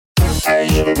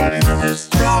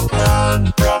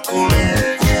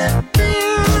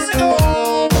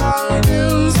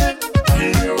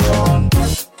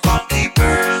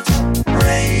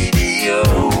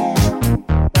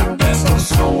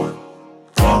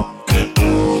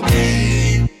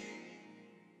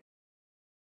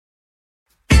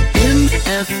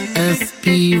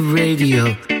MFSB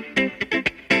Radio.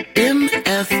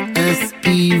 MFSB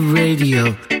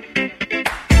Radio.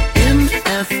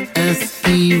 MFSB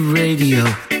Radio.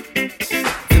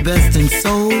 The best in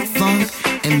soul, funk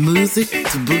and music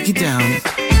to boogie down.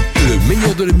 Le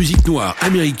meilleur de la musique noire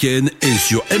américaine est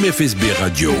sur MFSB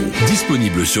Radio.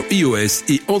 Disponible sur iOS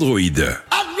et Android.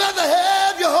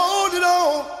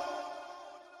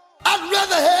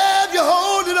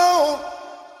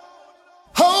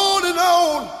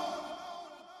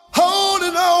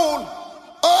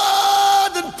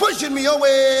 Pushing me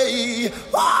away.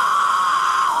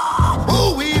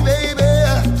 Ooh, wee baby,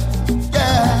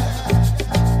 yeah.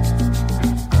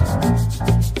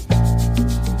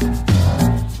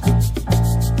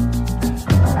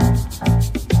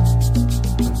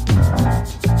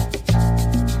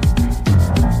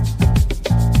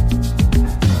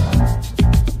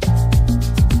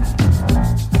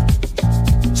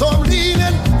 So I'm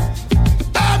leaving.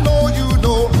 I know you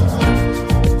know.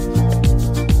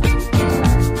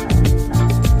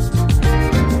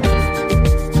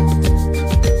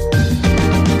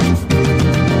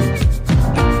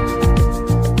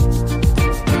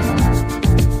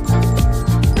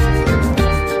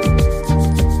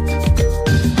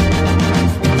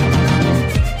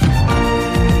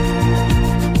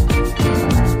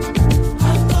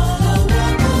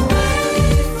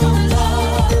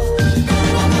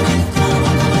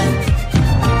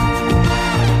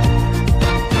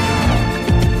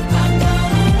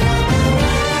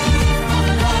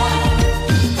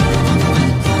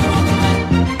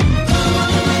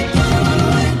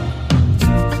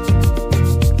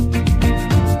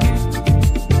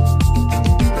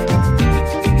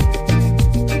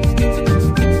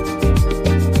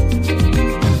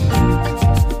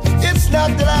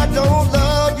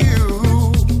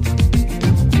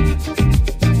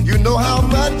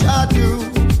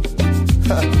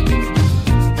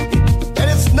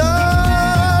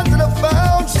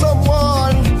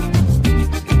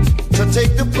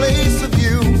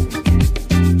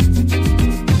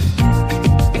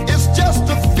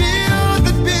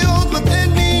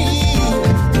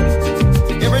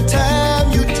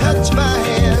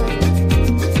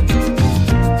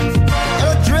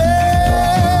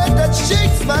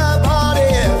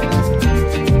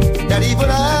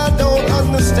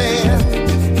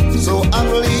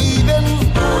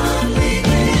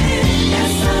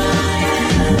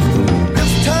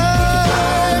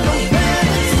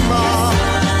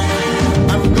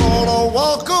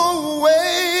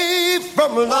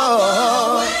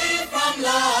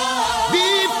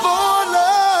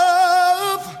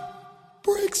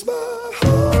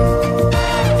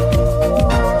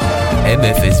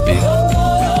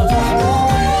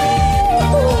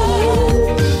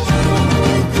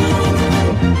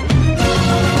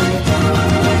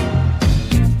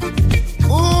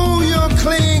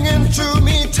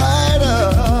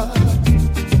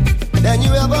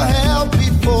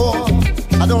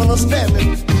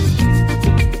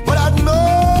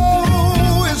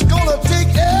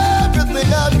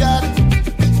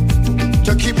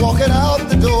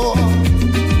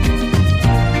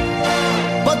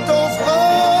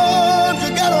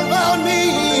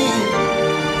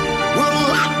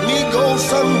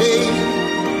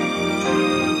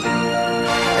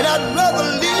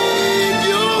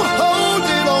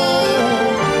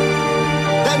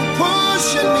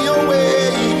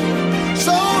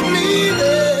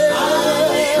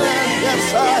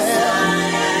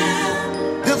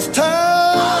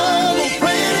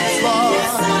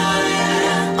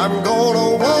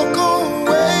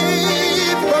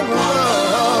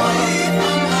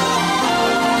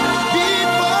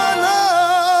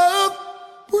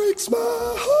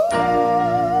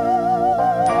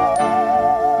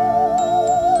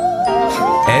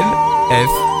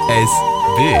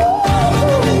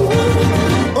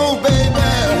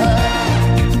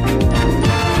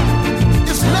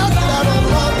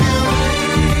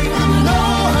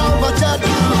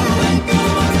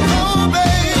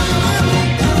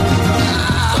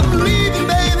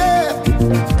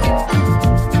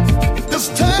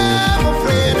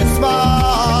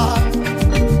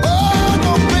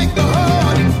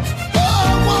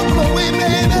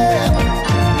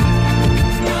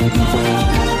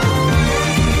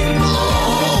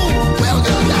 Well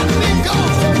done.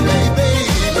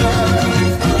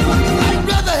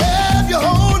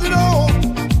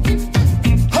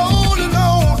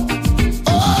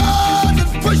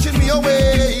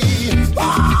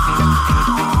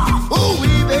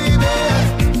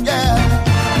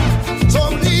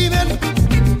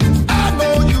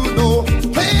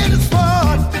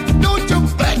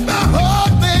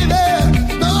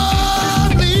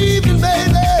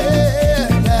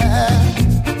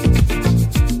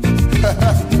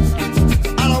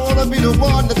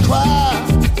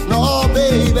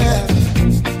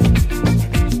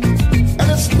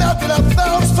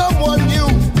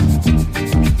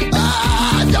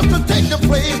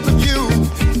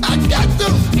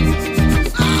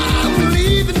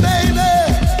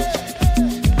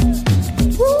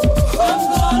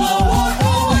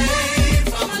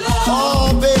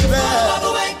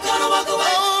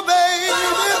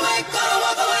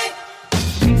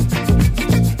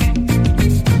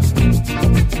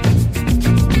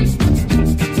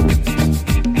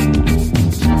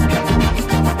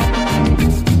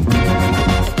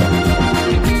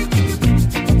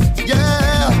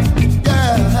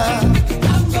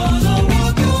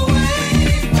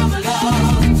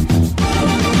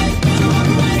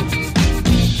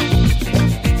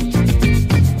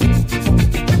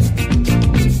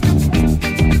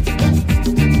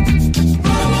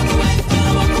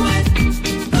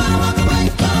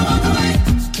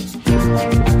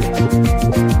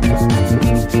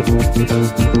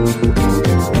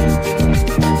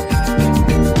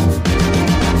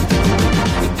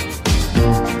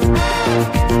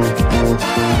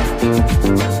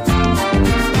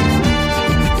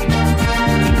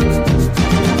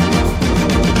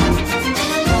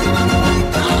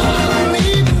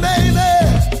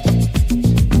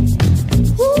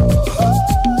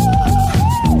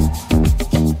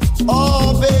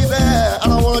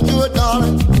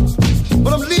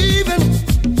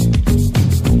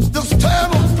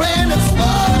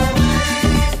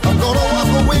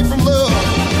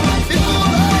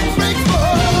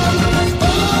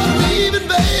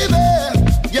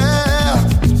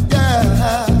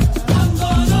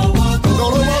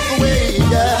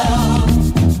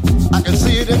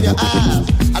 in your eyes.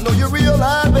 I know you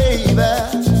realize, baby.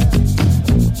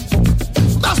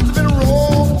 Must have been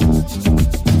wrong.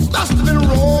 Must have been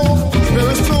wrong.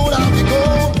 Very soon I'll be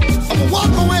gone. I'm gonna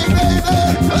walk away, baby.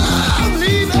 I'm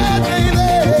leaving,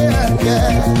 baby.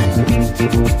 Yeah.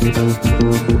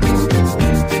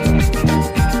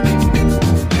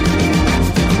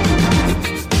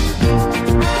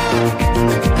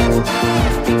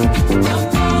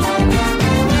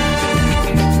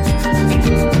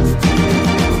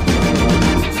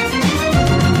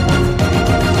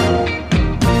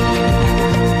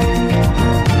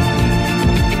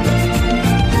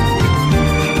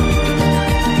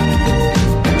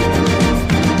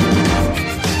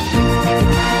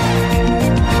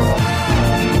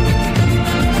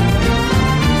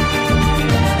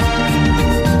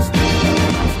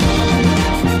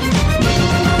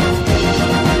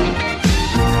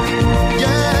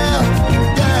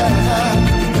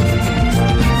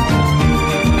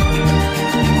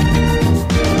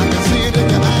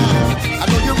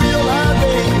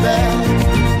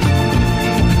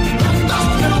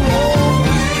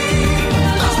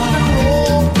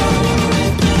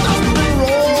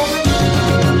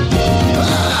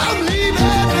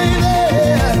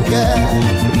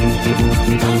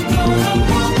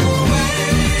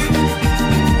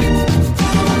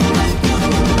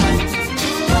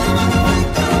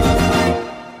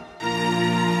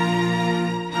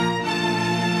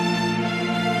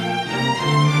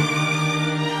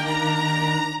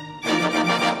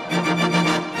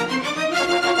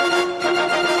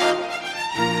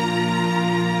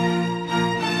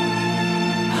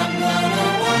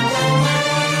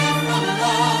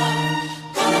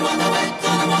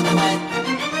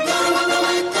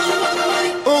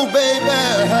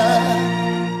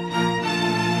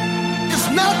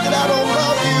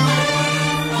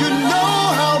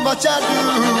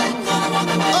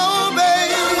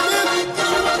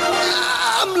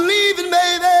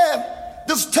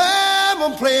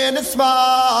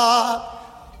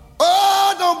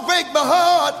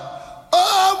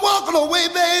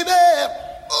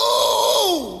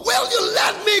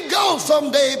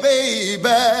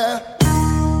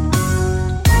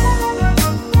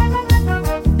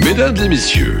 Mesdames et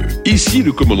messieurs, ici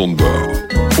le commandant de bord.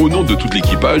 Au nom de tout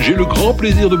l'équipage, j'ai le grand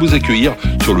plaisir de vous accueillir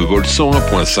sur le vol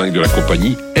 101.5 de la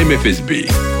compagnie MFSB.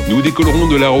 Nous décollerons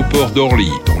de l'aéroport d'Orly,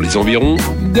 dans les environs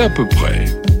d'à peu près.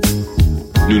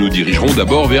 Nous nous dirigerons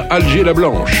d'abord vers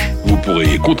Alger-la-Blanche. Vous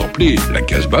pourrez contempler la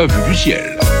Casbah vue du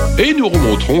ciel. Et nous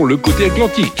remonterons le côté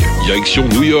Atlantique, direction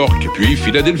New York, puis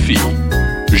Philadelphie.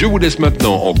 Je vous laisse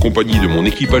maintenant en compagnie de mon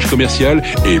équipage commercial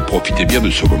et profitez bien de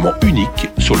ce moment unique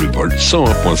sur le vol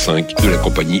 101.5 de la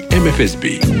compagnie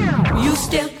MFSB. You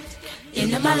stepped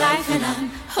into my life and I'm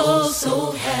oh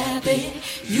so happy.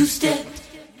 You stepped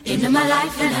into my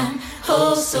life and I'm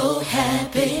oh so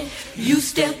happy. You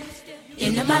stepped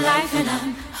into my life and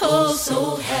I'm oh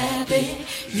so happy.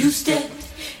 You stepped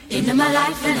into my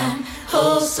life and I'm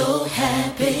oh so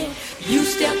happy. You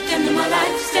stepped into my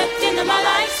life, stepped into my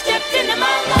life, stepped into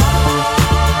my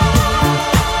life.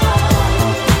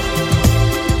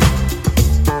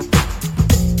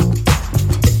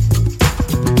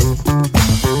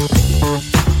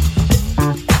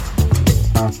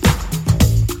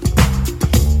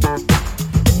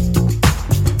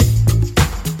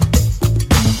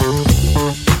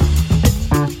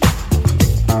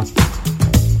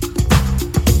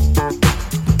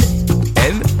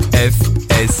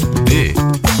 MFSB.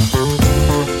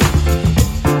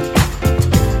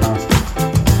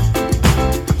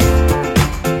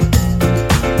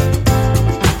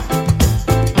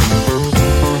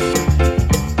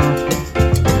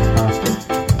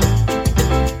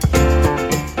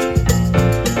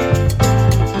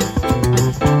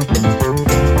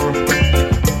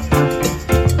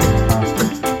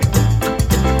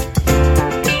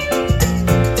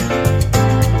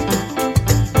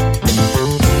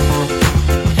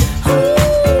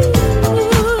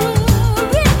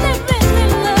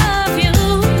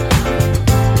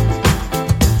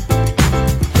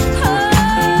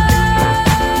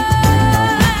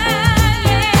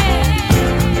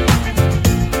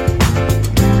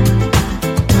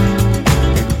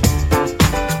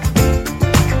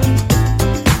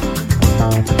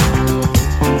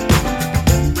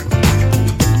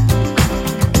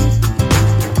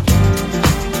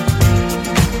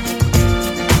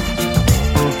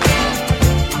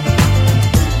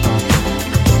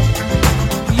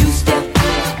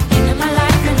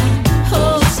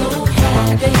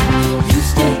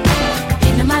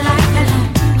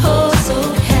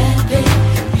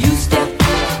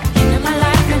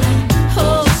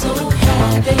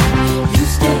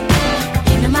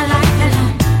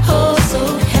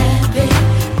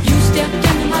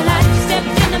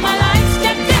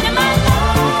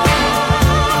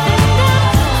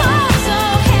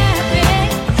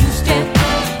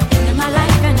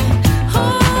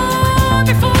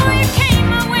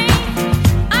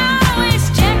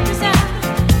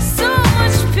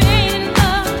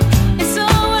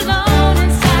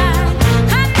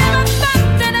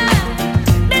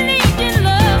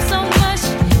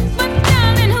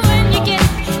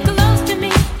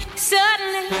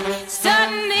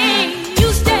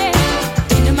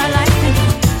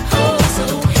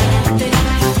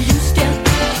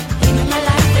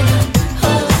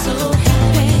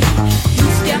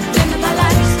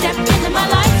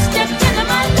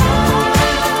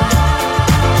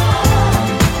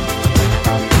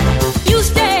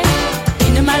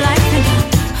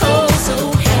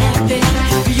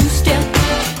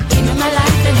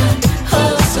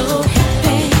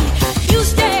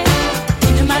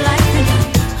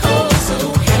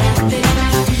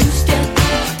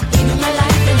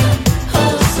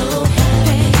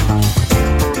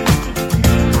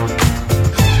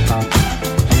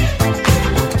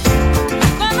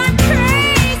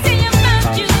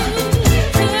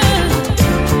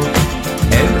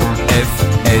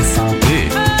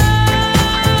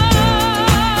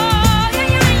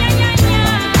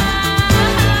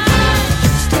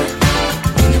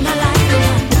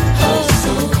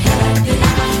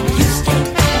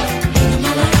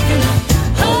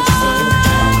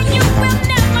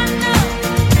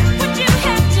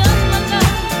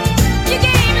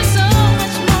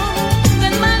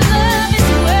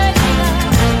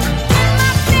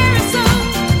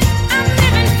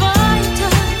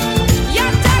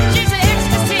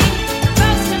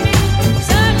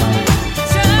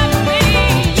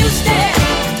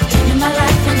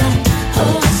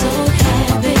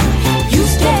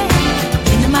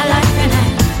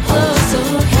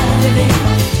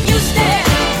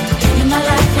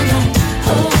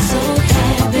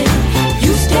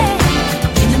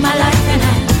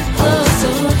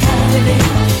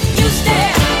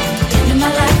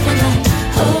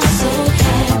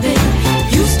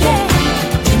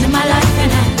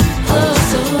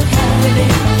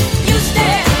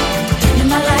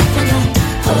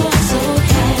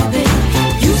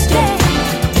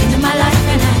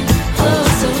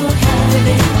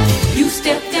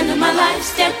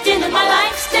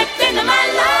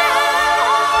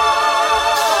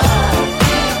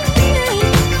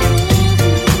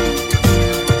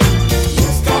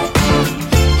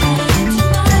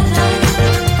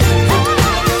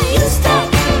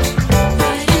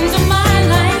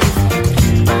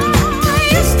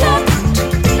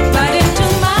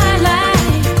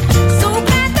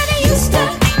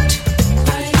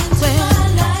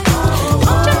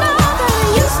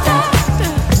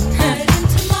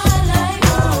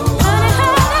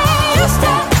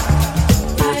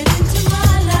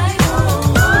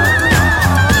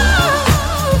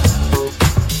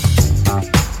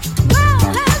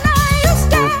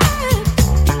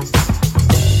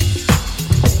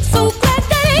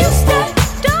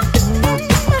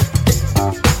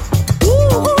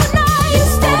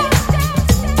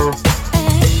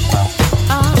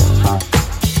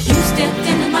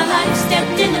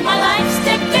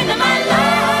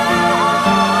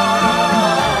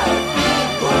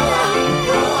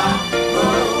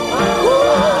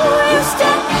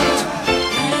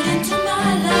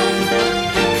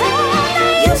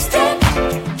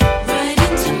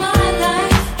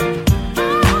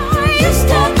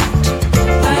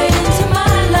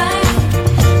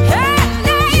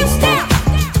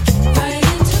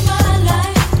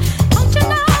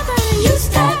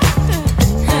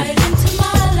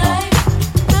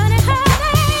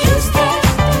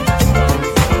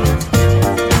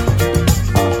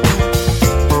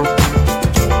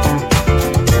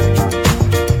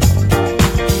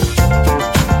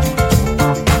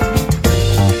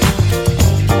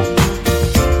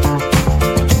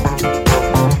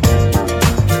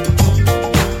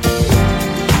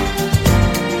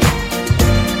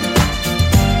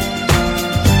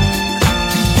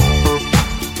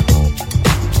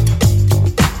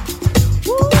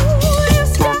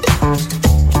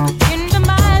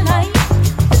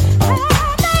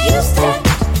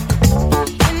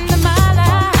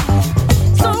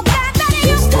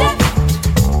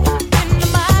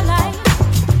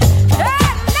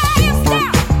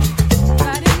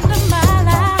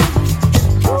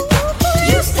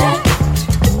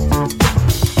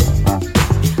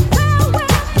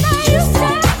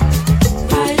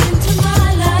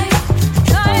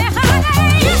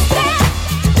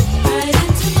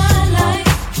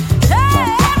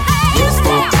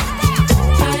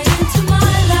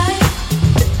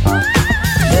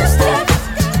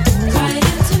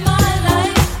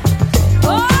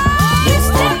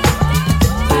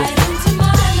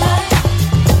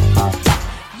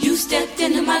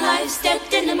 life,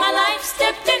 stepped into my life,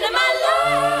 stepped into my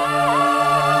life.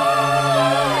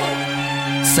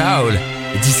 Soul,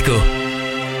 disco,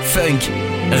 funk,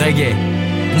 reggae,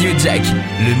 New Jack,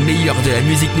 le meilleur de la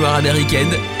musique noire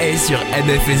américaine est sur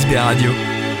MFSB Radio.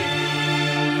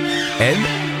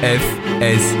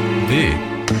 MFSB.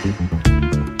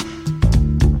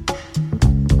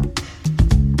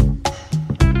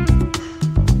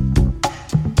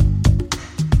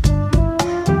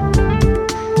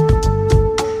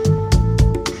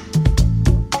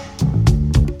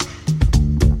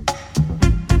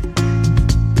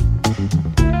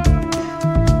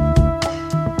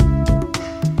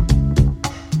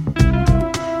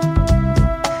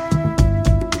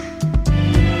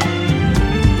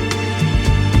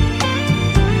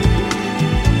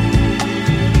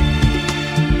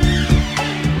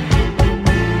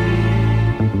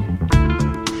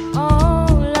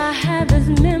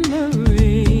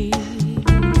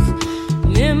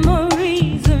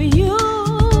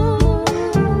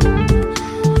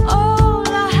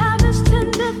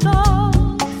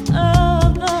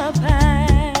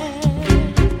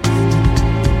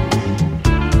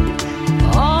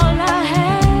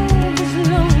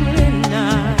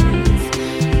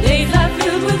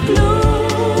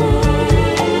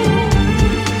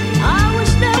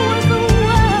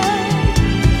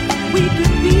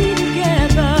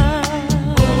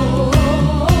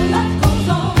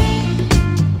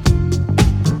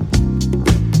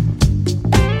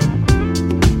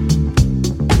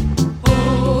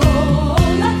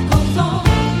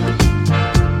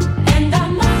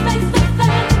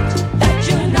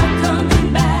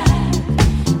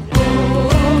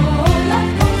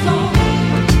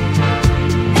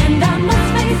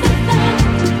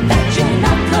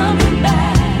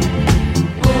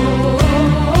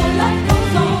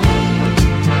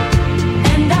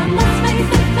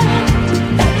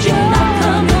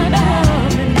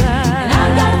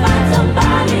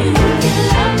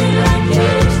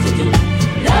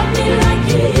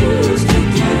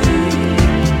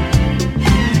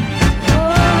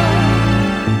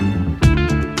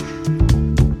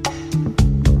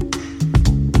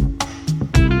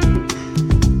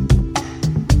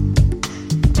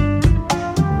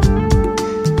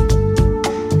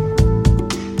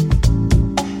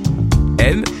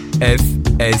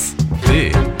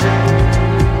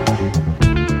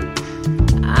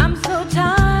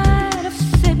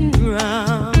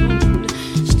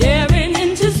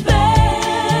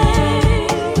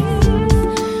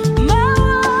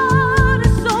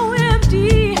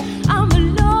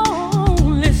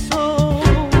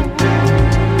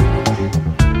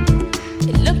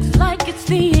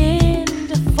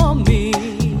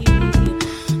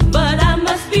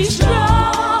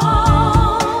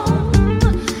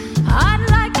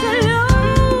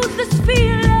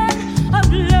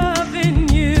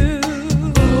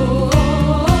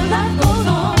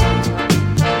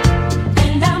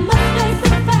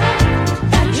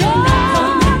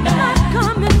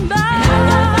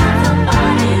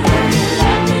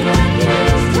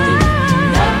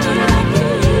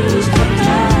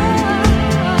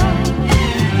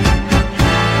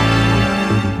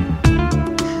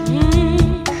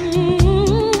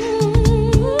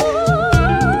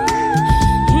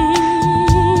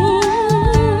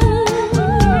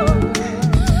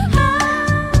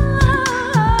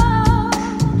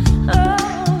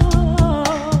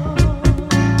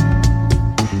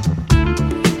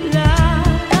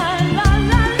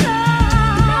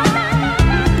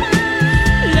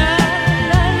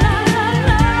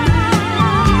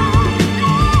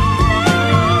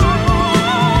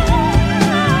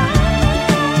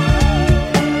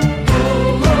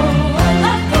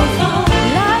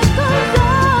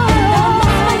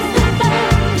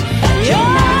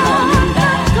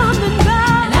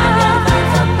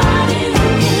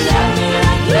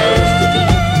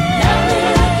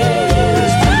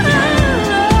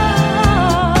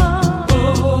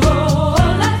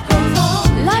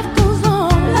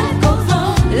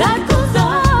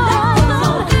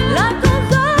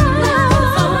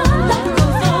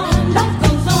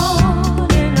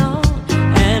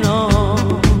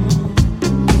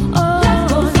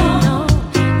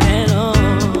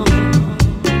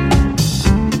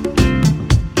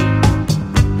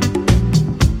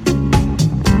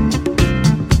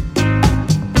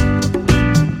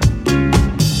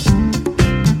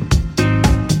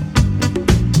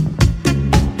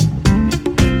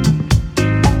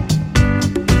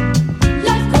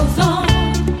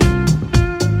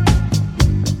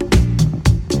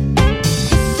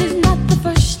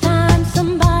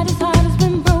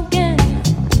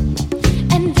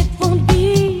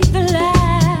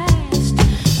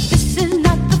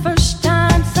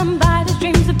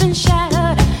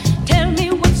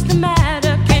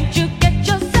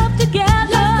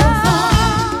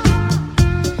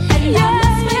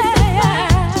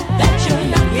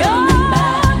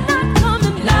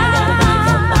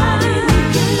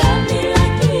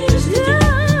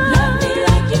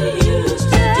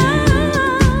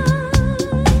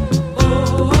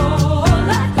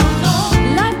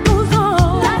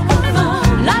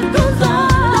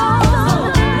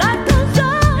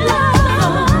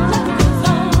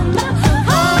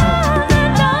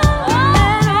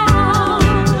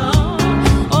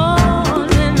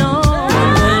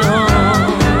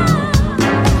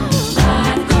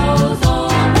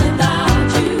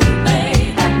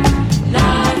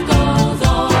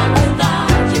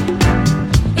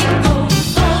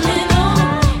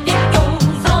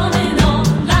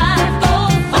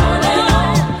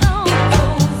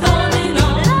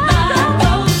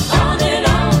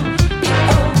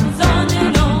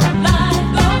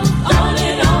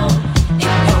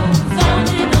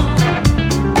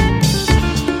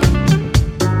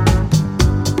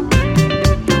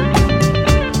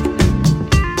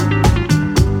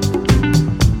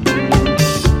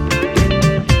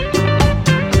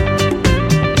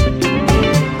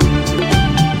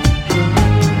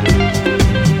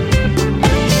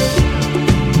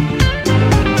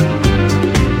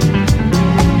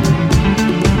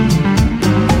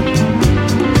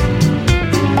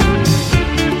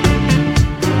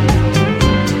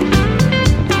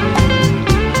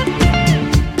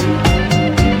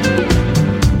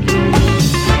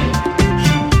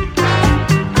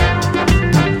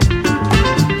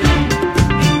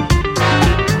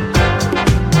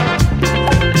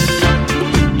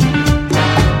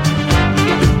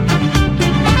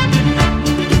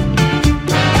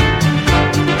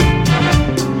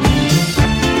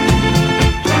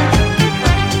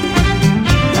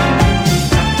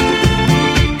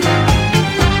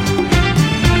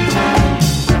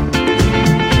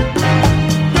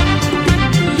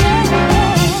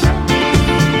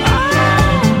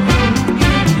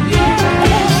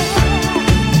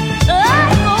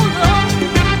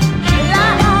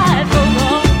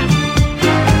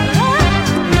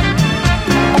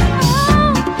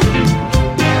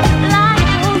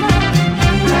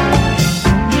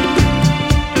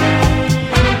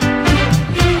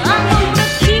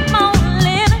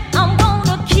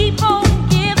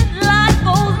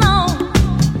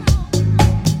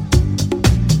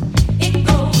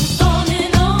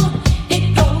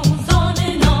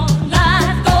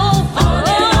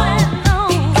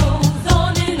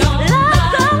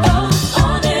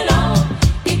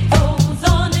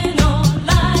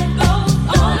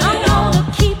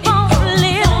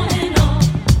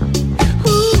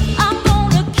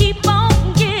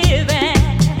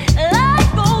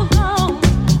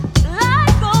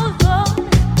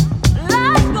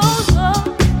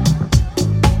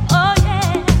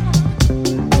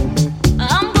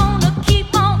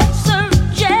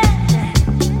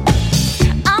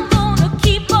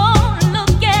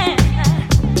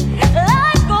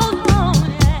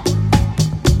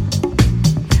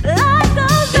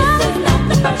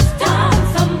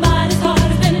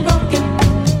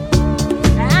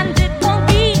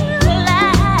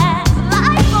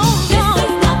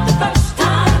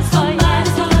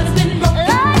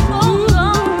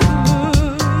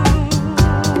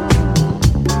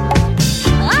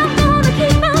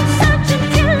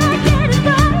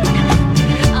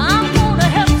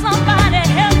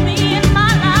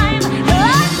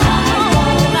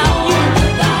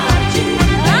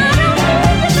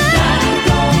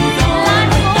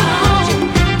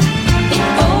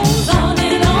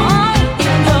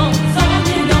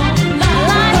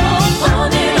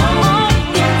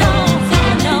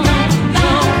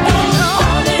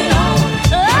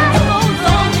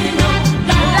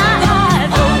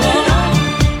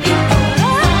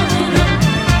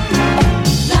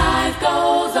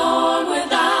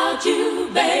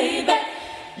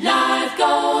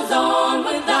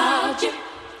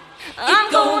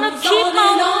 keep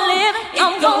on living.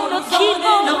 I'm gonna keep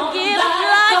on giving.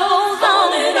 Life goes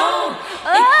on and on.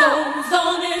 It goes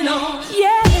on and on.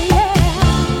 Yeah.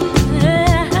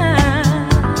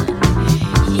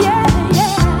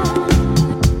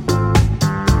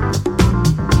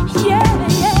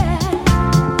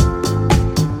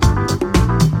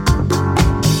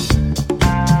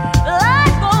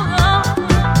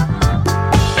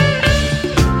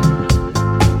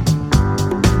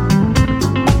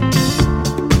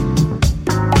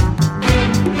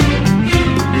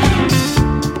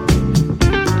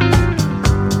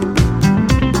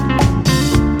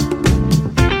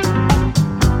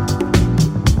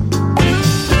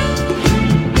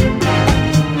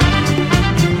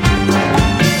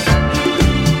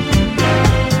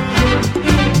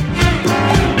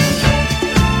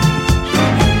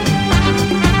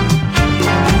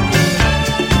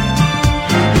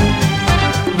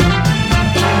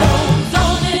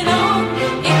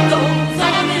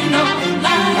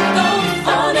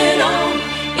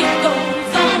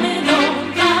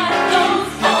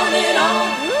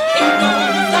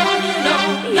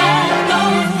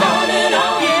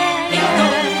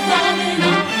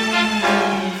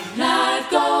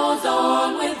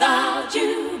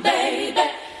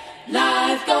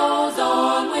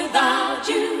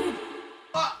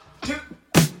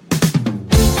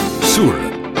 Soul,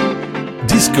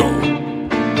 disco,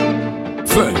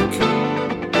 funk,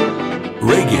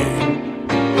 reggae,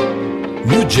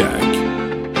 new jack.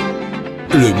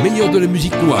 Le meilleur de la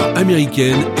musique noire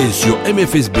américaine est sur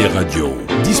MFSB Radio,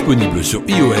 disponible sur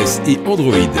iOS et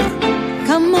Android.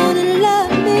 Come on and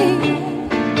love me.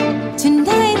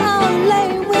 Tonight I'll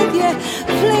lay with you.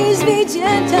 Please be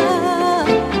gentle.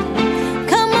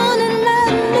 Come on and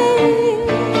love me.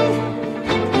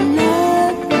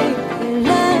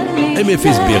 Love me.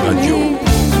 MFSB Radio.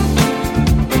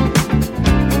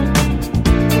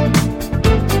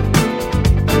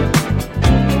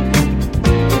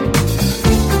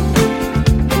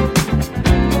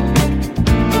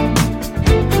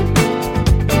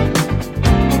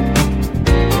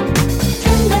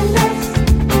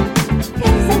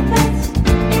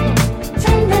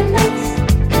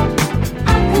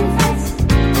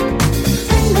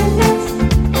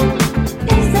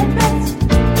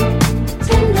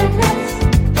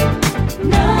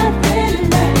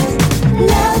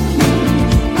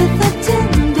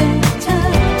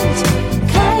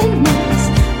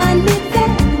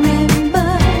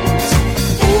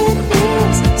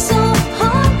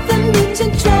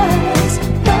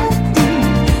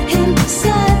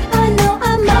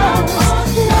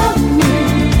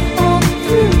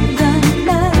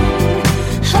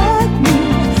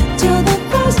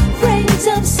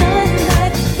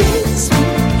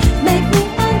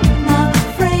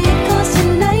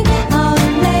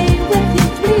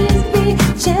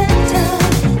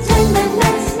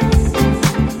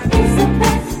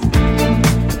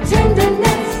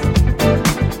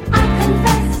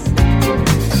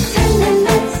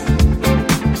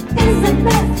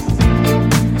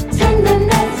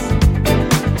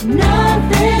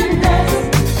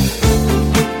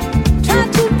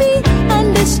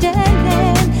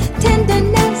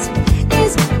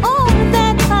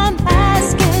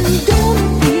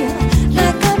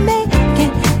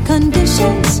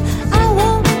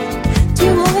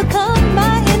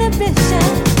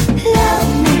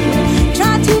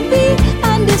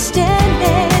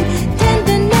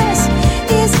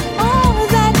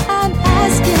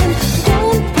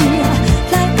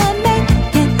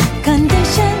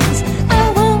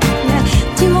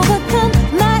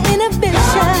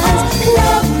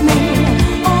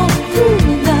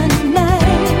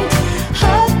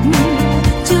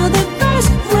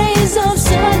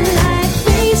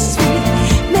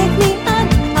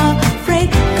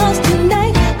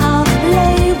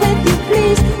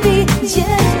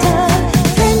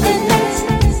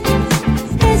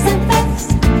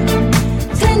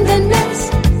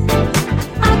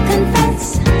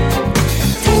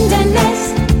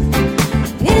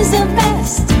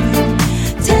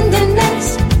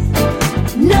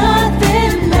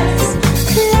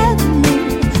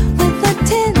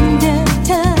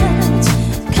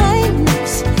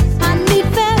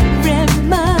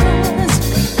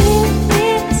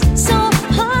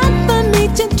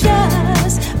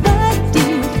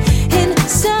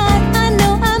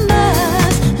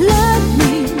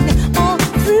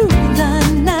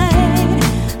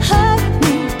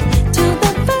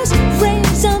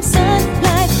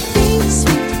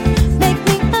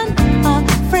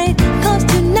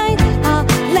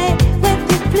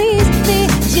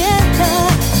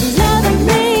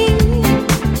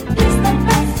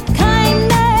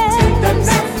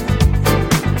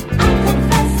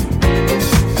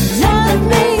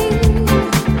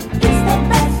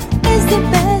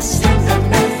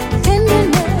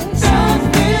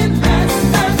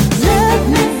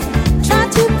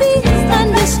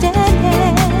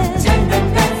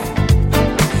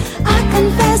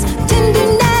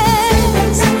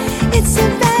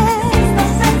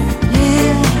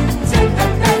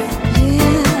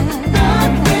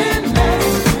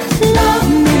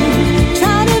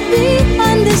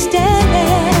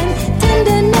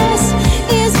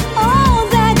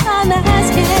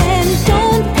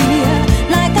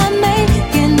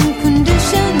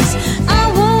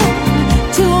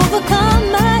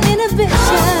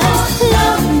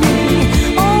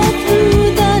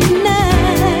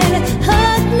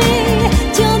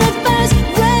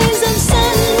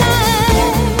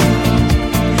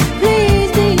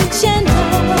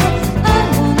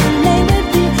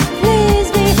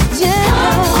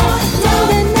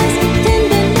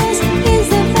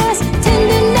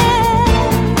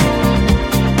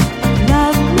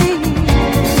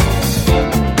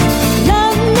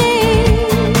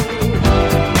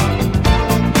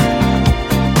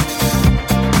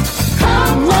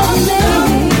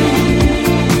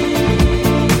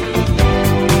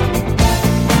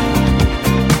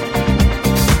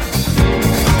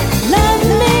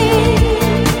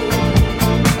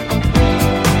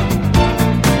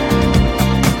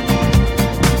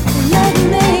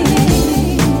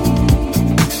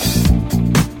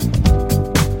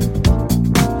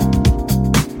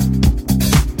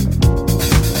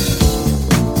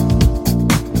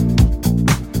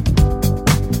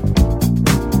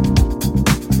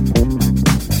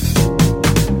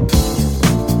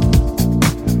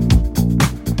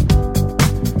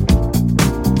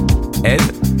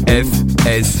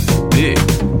 MFSB.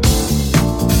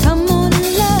 Come on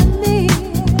and love me.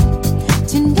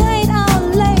 Tonight I'll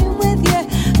lay with you.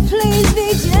 Please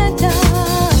be gentle.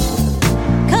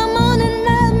 Come on and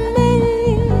love me.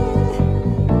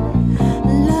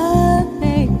 Love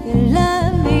me,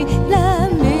 love me,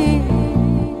 love me.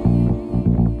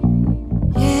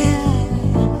 Yeah,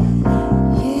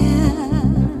 yeah,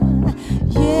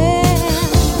 yeah.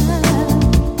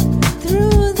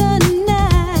 Through the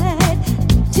night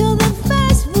till the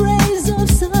first rays of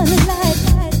sunlight.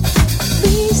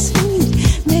 Be sweet,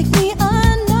 make me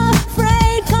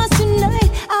unafraid. 'Cause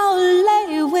tonight I'll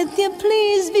lay with you.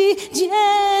 Please be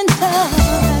gentle.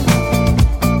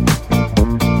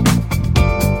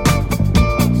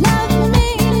 Love me,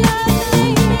 love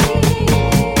me.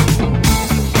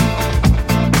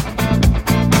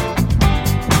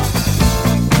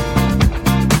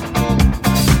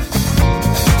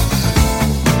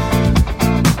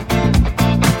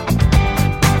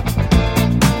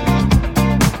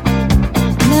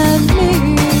 Love me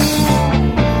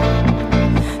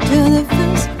till the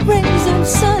first rays of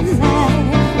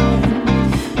sunlight.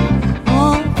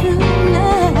 All through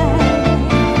night.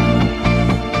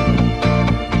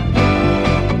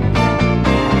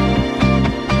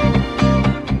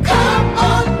 Come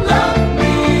on, love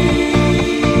me.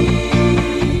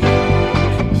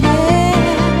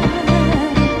 Yeah,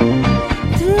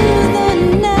 through the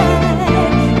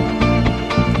night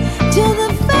till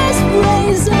the first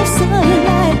rays of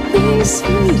sunlight. Be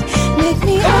sweet, make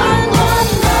me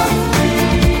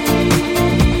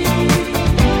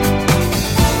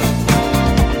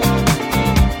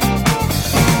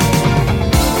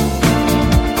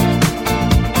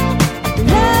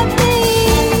love me.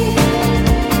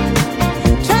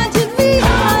 Try to be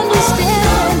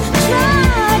understanding.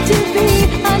 Try to be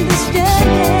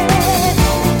understanding.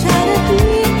 Try to be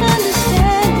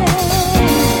understanding.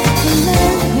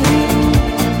 Love me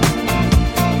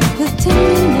with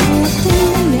tenderness,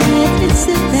 it's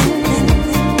the best.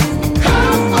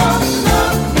 Come on,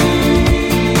 love me.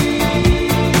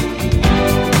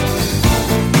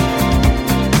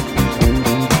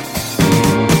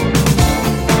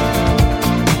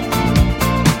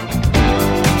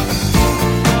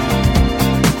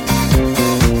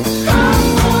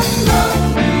 Come on, love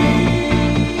me.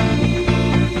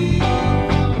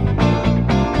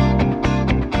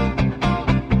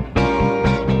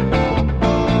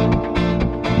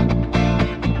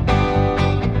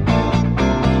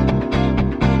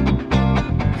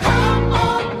 Come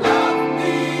on, love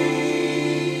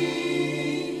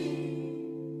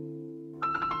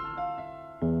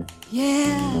Yeah.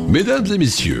 Mesdames et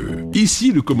messieurs,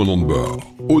 ici le commandant de bord.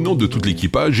 Au nom de tout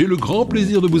l'équipage, j'ai le grand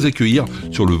plaisir de vous accueillir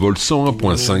sur le vol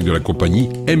 101.5 de la compagnie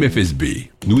MFSB.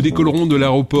 Nous décollerons de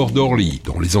l'aéroport d'Orly,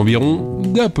 dans les environs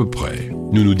d'à peu près.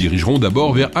 Nous nous dirigerons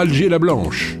d'abord vers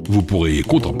Alger-la-Blanche. Vous pourrez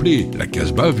contempler la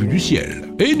Casbah vue du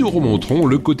ciel. Et nous remonterons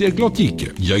le côté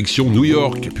Atlantique, direction New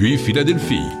York, puis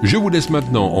Philadelphie. Je vous laisse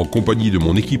maintenant en compagnie de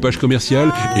mon équipage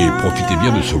commercial et profitez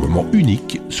bien de ce moment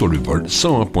unique sur le vol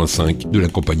 101.5 de la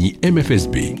compagnie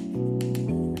MFSB.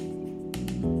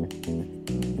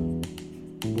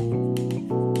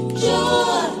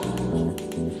 joy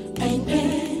and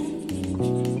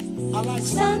pain. I like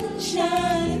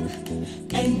sunshine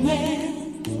and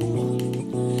rain.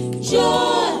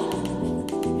 Joy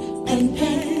and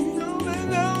pain.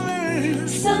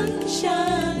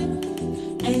 Sunshine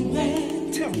and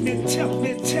rain. Tell me.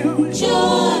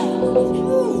 Joy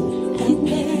and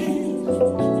pain.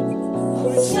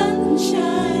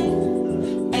 Sunshine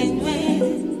and rain.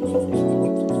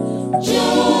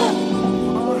 Joy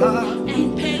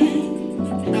and pain.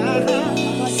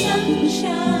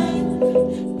 Sunshine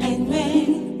and rain.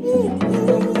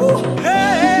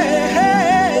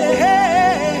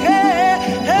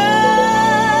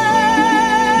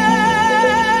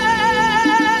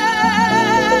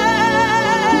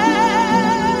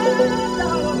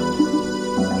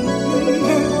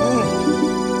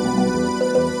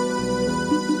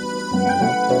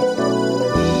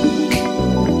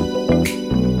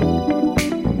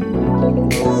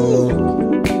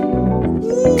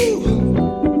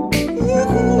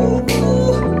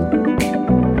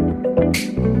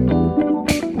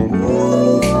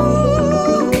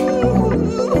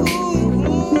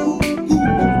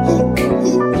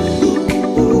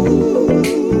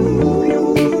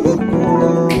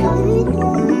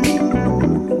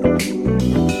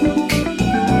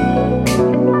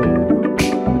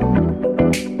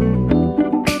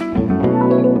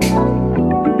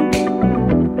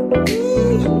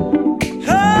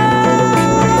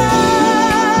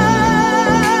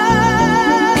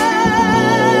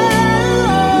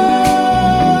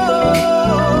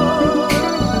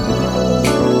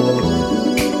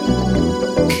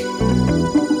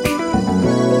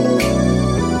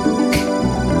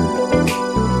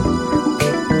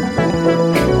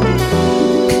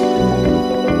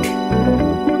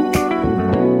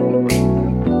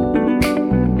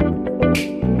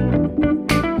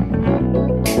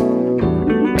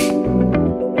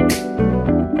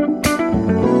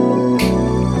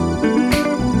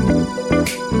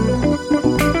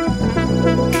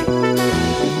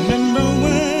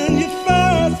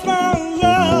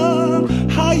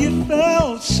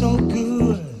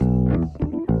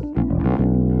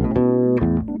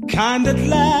 kind that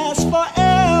lasts forevermore.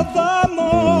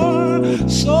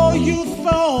 So you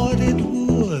thought it would.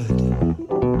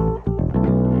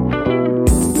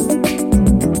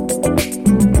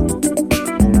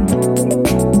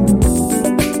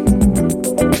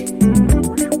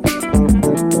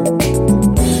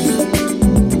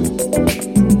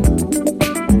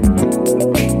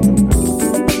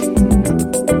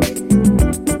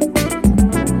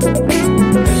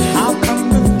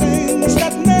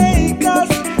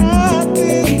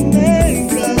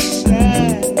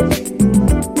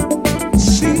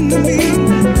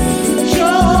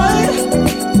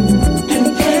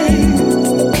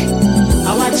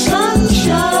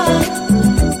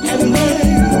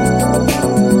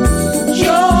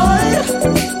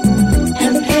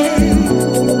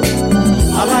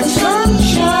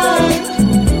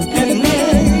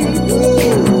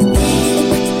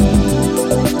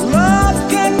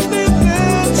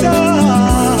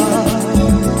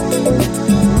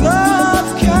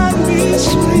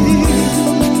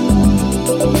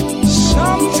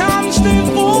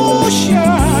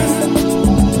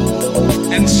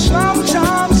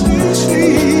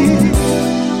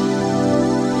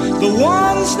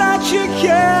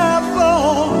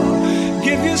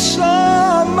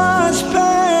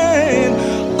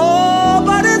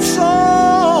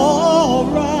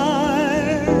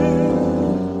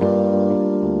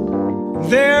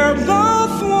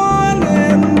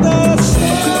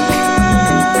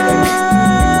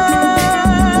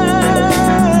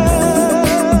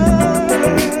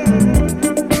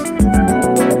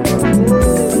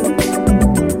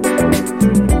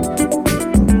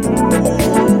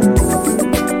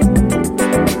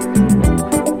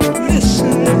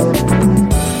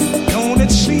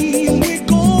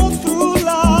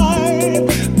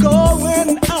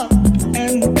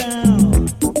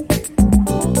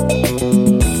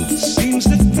 Things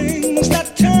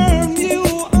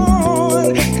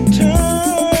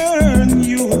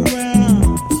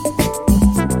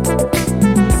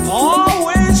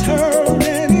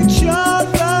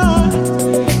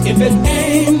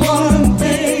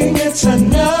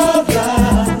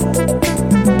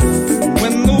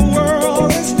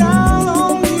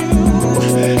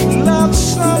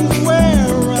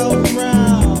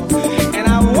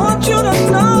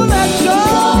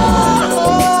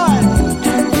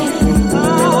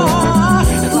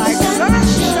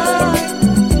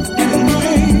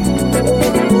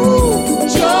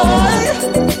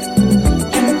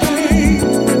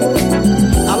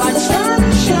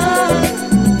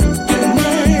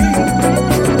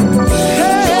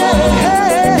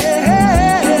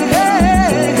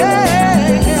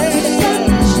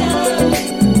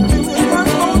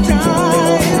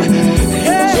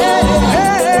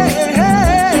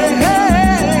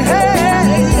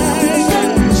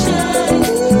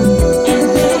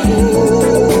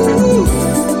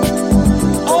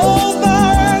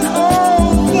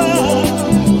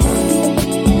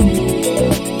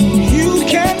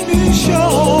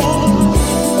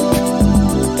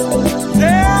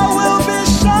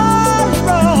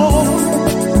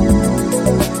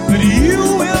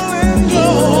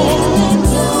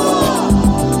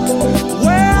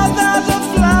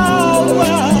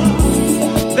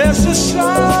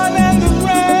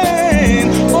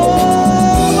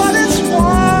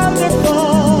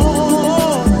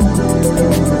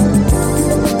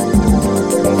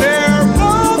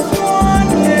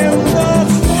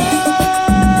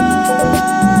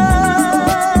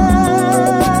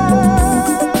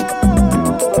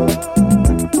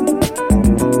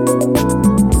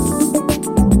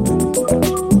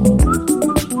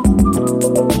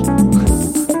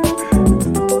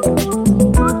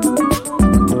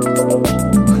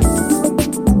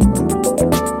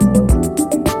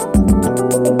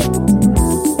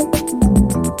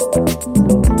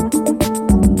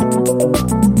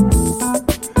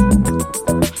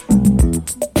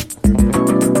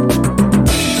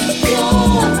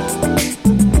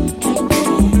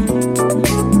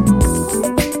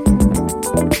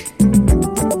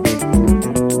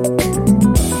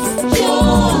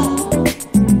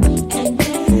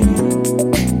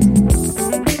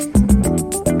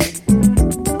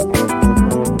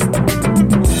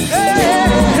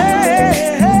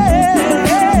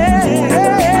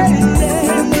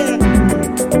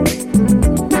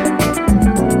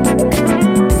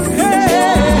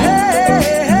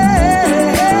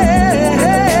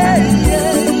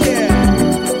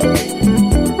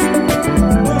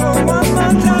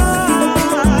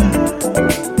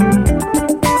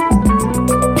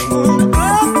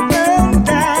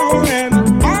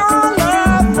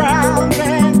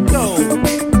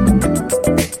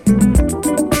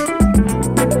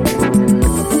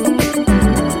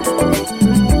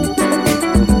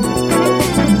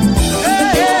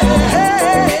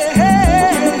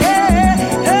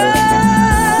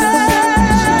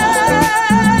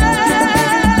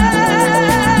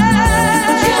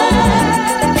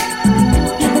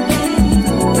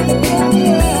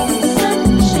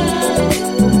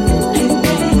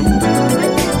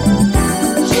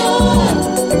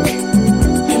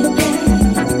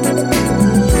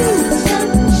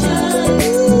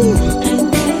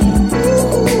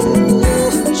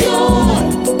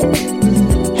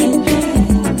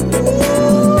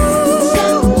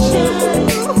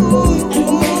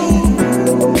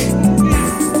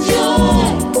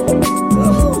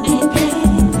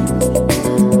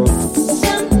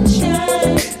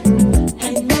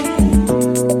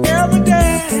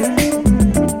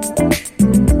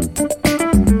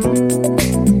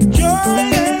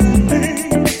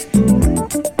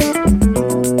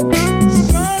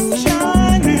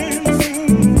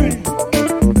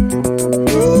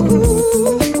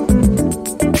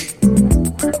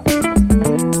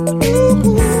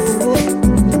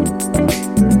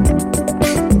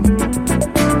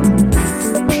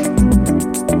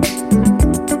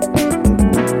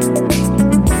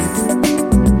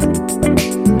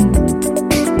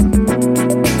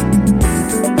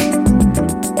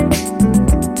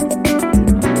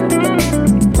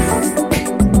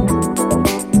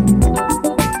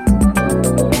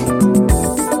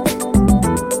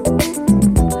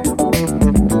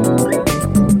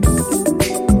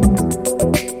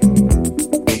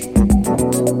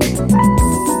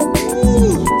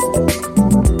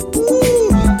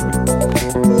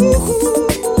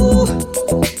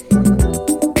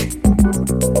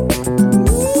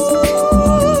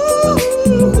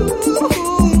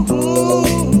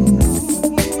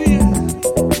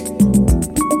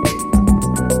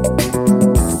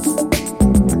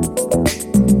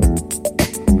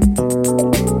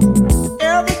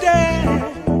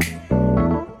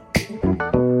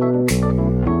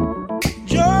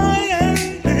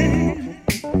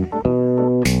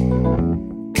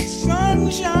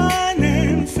sunshine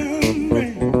and some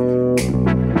rain.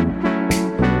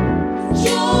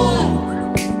 Joy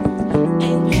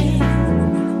and pain,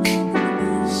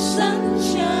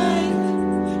 sunshine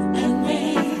and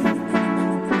rain.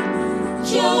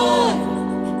 Joy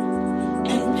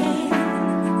and pain,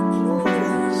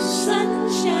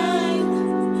 sunshine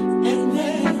and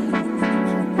rain.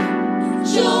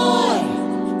 Joy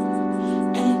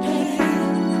and pain,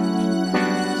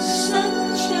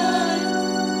 sunshine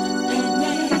and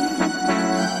rain.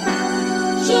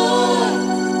 Joy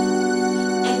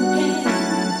and pain,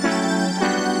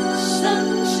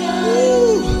 sunshine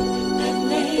and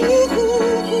rain.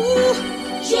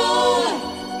 Joy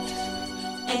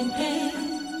and pain,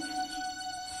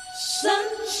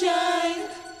 sunshine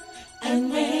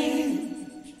and rain.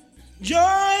 Joy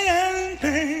and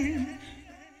pain,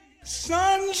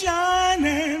 sunshine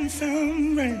and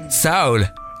some rain. Soul,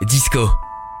 disco,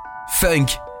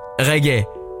 funk, reggae,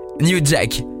 New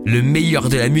Jack, le meilleur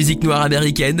de la musique noire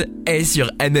américaine est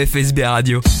sur MFSB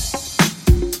Radio.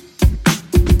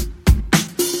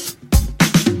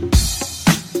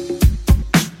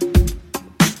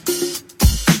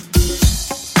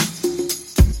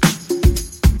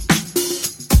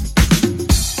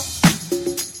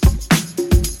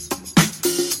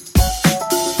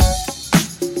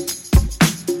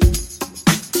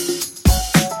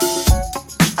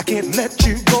 I can't let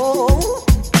you go.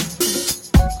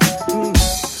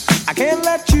 I can't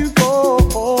let you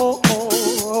go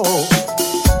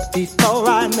before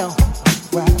I know.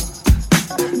 Well,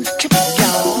 come on,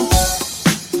 y'all.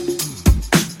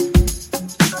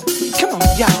 Come on,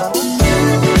 y'all.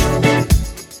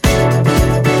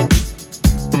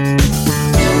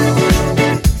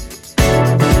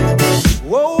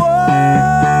 Whoa, whoa.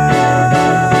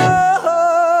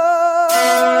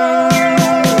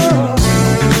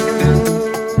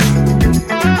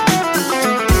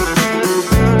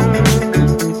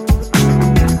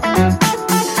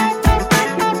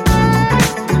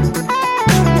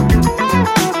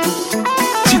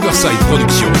 Silverside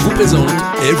Productions vous présente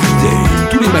Everyday,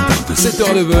 tous les matins de 7h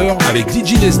à 9h avec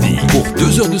DJ Nesdy pour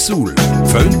 2 heures de soul,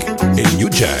 funk et New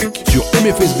Jack sur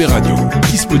MFSB Radio,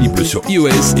 disponible sur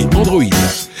iOS et Android.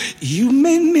 You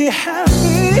made me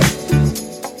happy.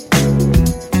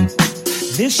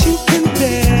 This you can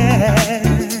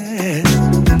bear.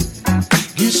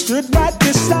 You stood right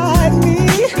beside me,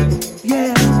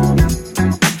 yeah,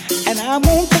 and I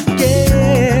won't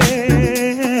forget.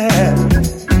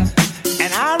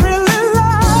 And I really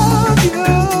love you.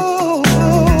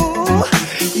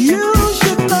 You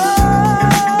should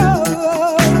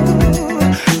know.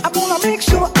 I wanna make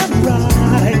sure I'm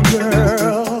right,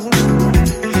 girl,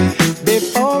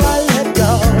 before I let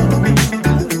go.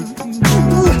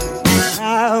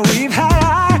 We've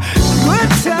had a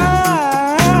good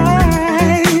time.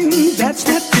 That's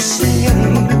not the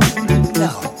same. No,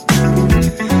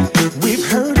 we've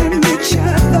hurting each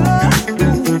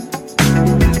other.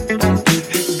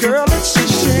 Girl, it's a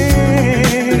shame.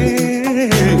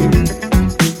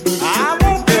 I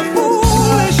won't be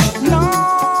foolish, no.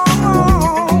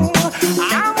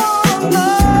 I wanna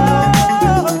know.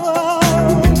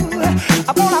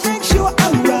 I wanna make sure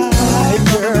I'm right,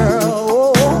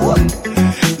 girl,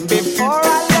 before I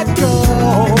let go.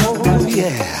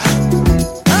 Yeah.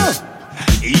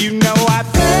 You know I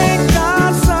think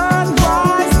the sun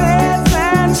rises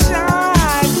and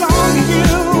shines on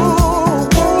you.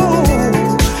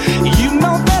 You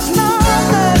know there's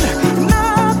nothing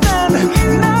I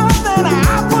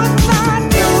would not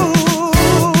do.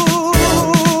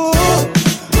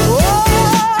 Oh,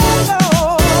 no.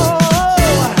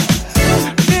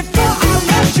 Before I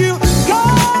let you go.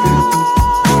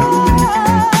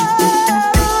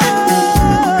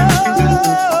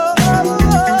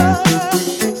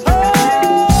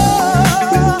 Oh,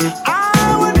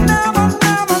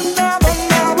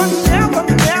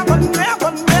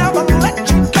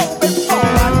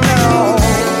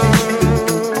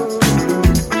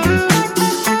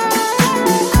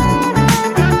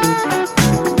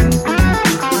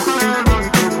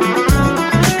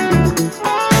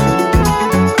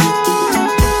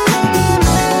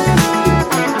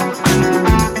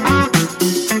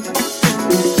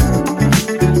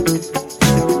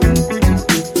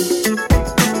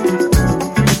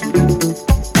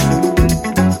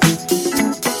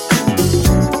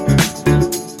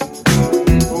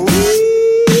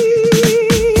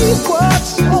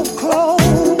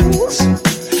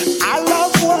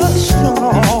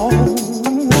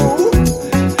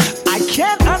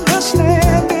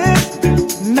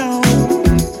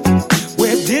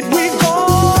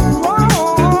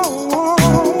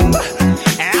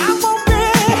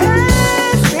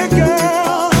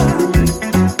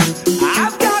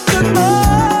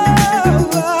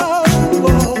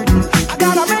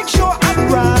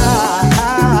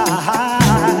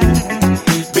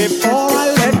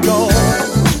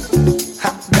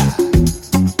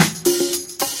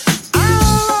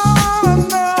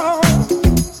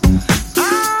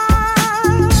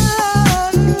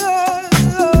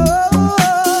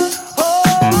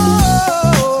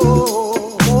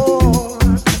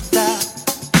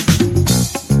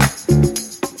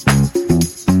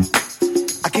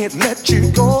 can't let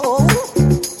you go.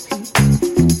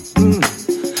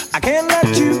 I can't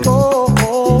let you go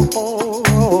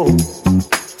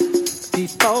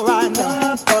before I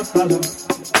know.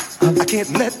 I can't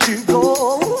let you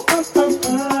go.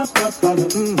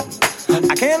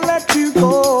 I can't let you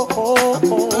go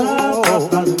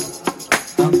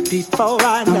before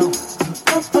I know.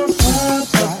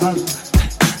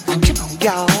 Come on,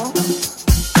 y'all.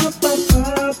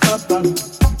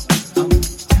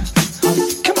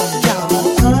 Come on,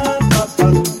 y'all.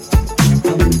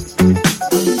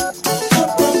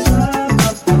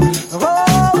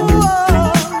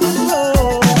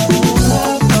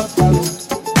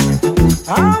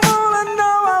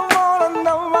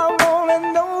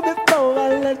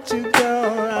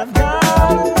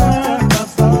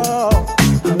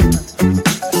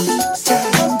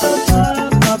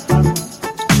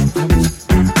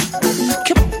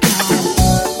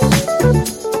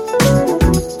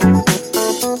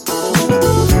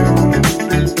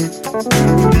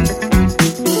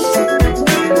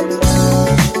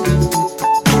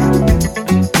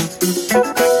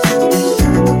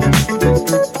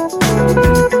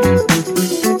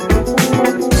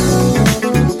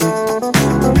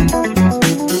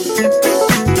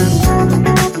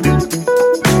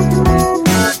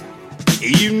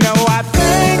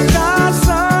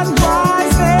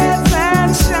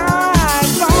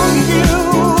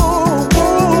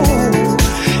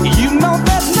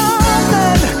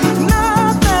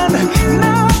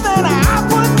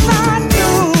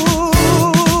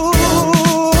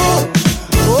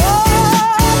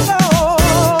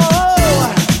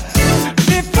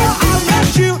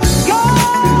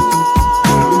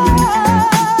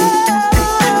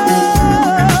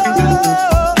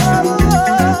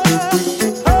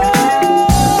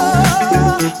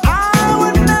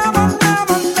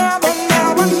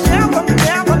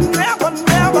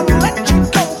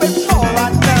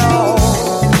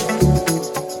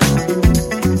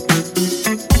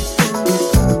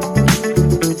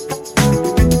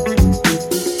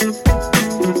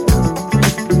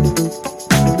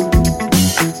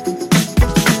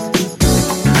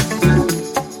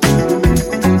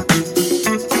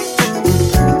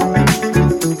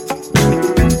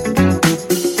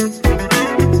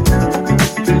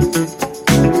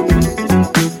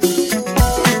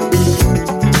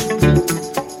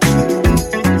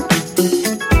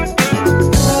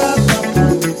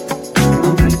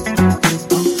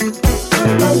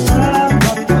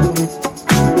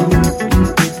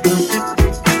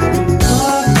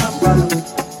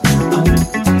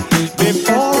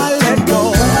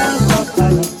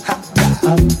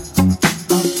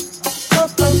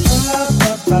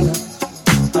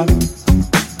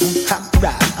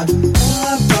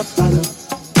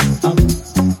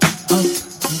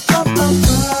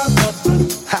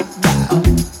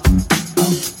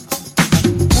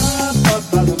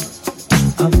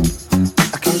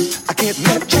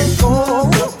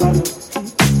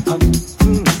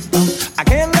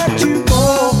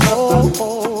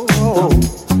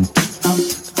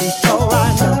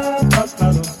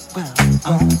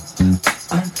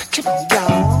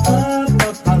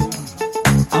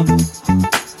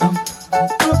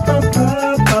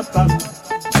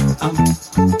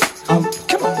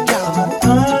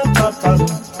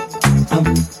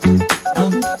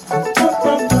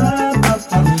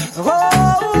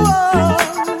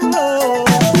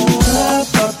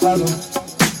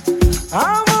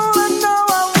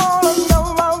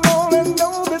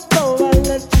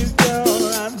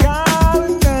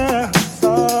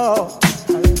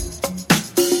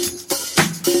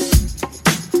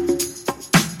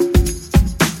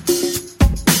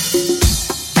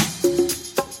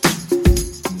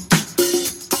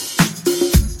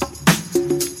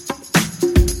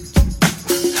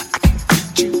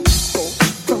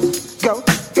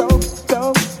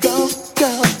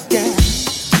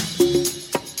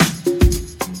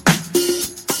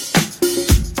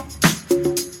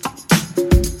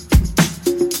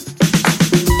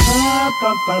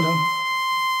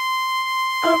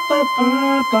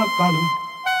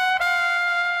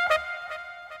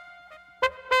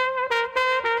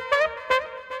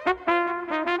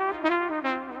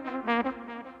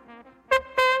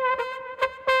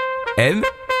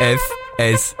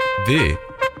 MFSB.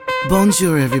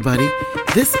 Bonjour, everybody.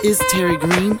 This is Terry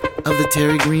Green of the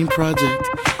Terry Green Project,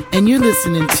 and you're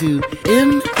listening to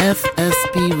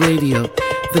MFSB Radio,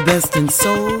 the best in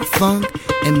soul, funk,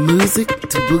 and music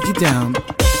to boogie down.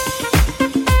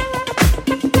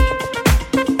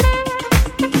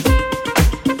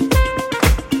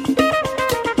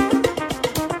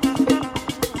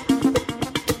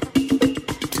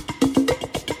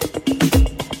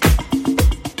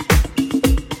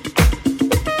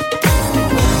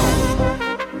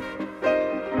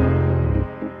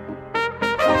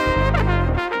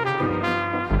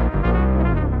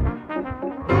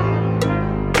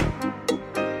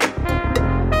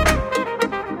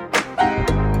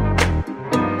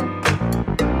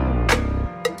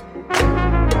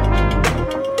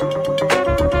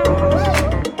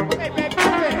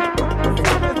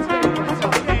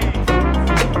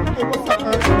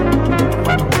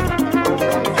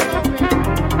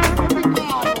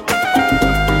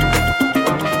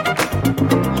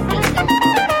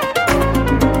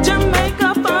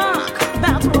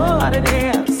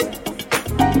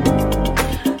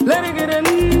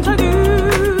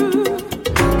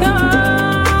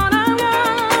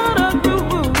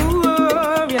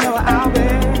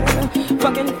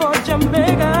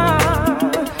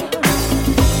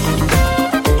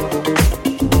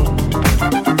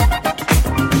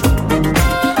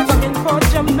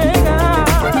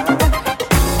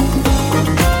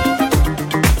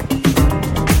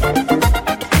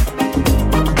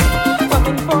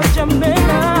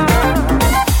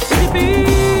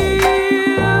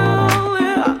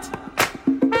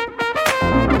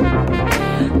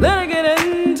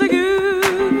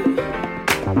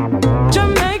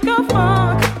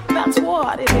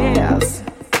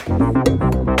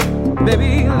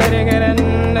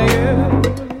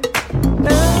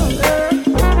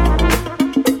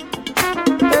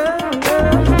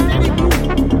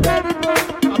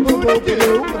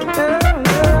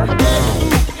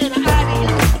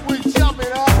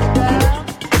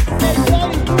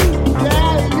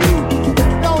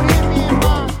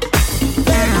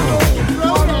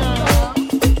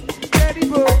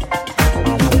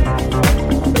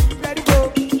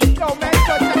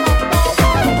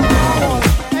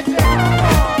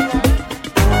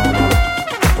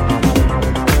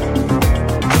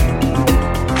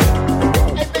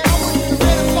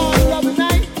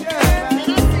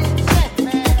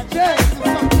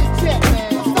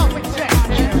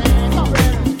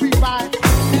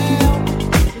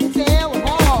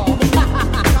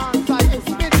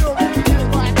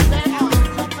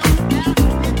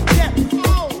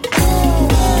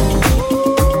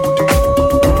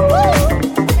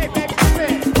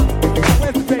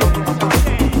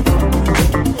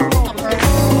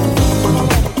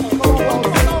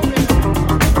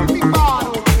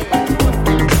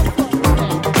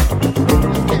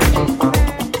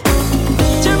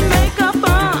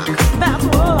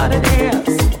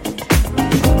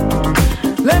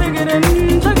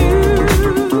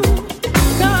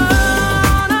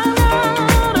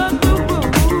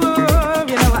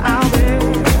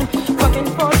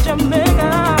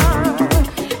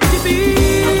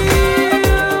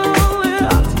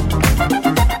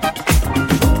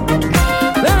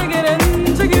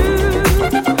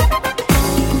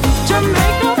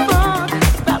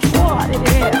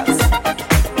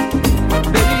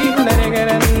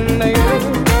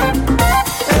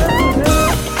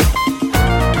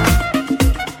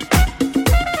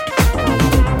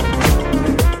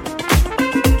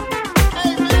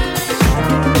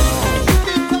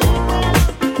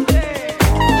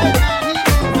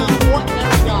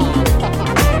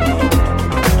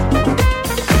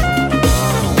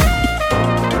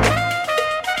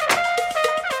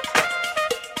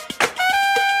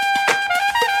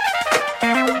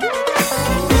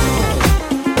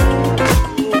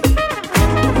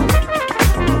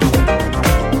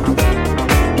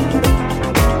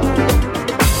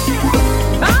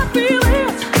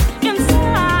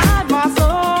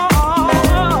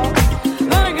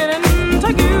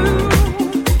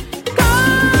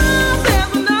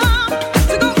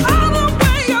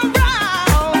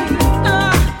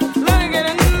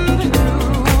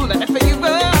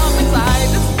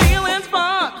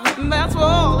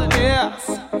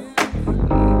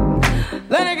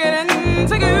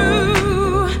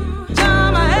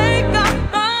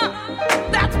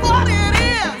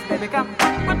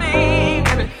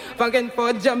 funkin'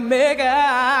 for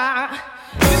Jamaica.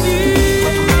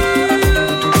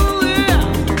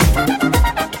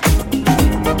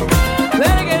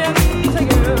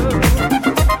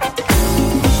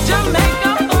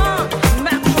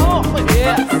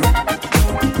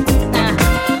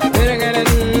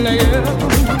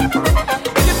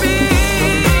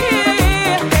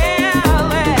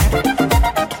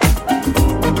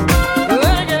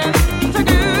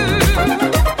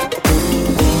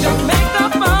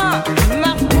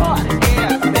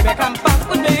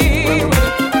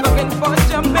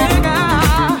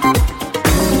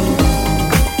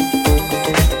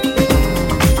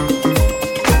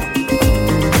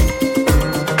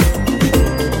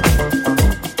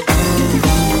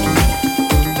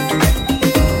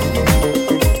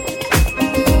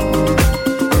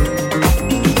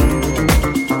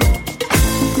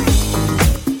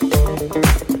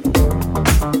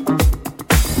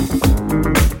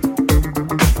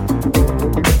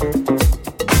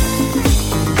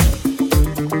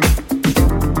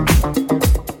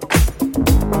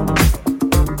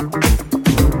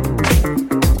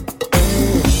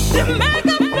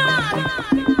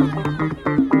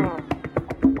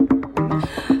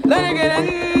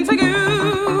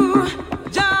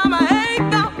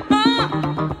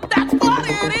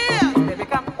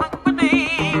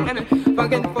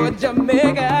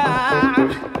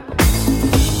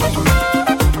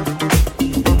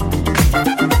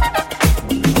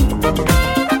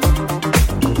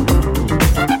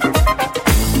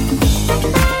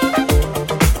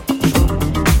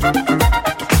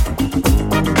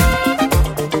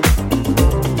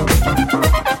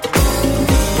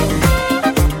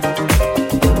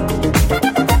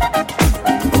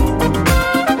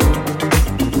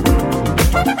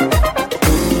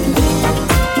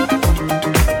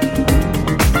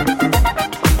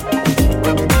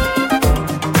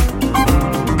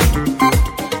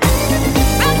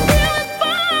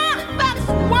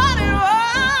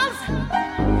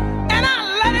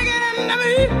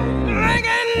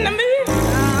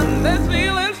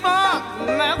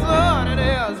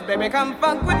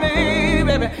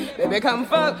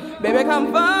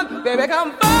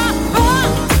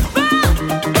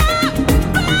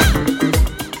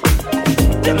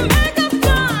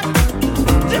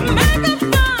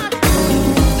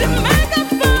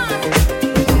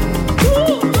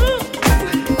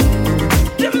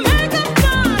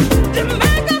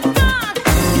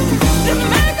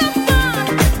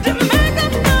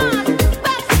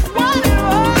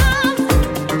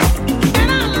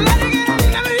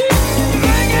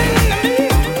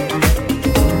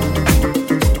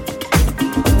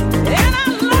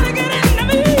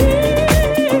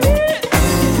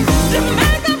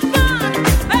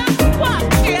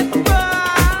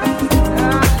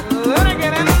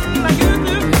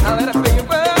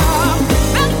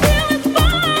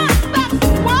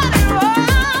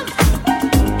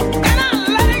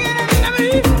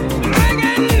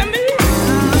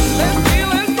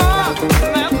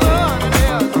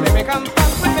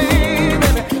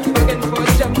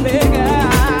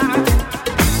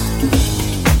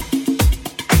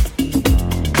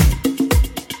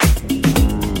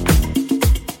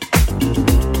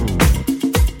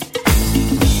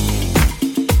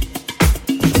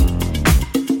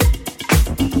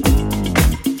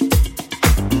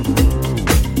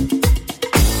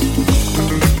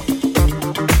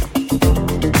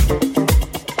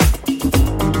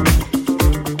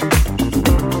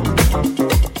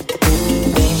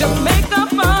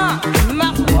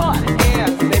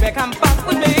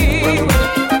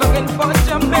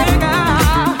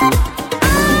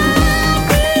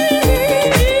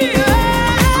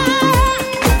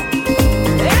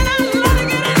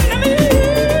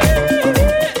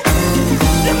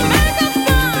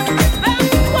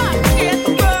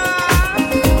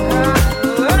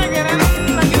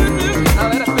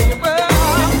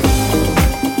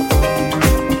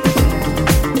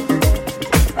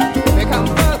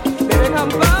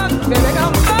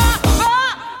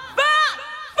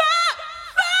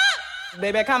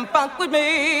 Baby, come funk with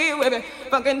me, baby,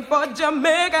 funkin' for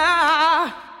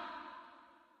Jamaica.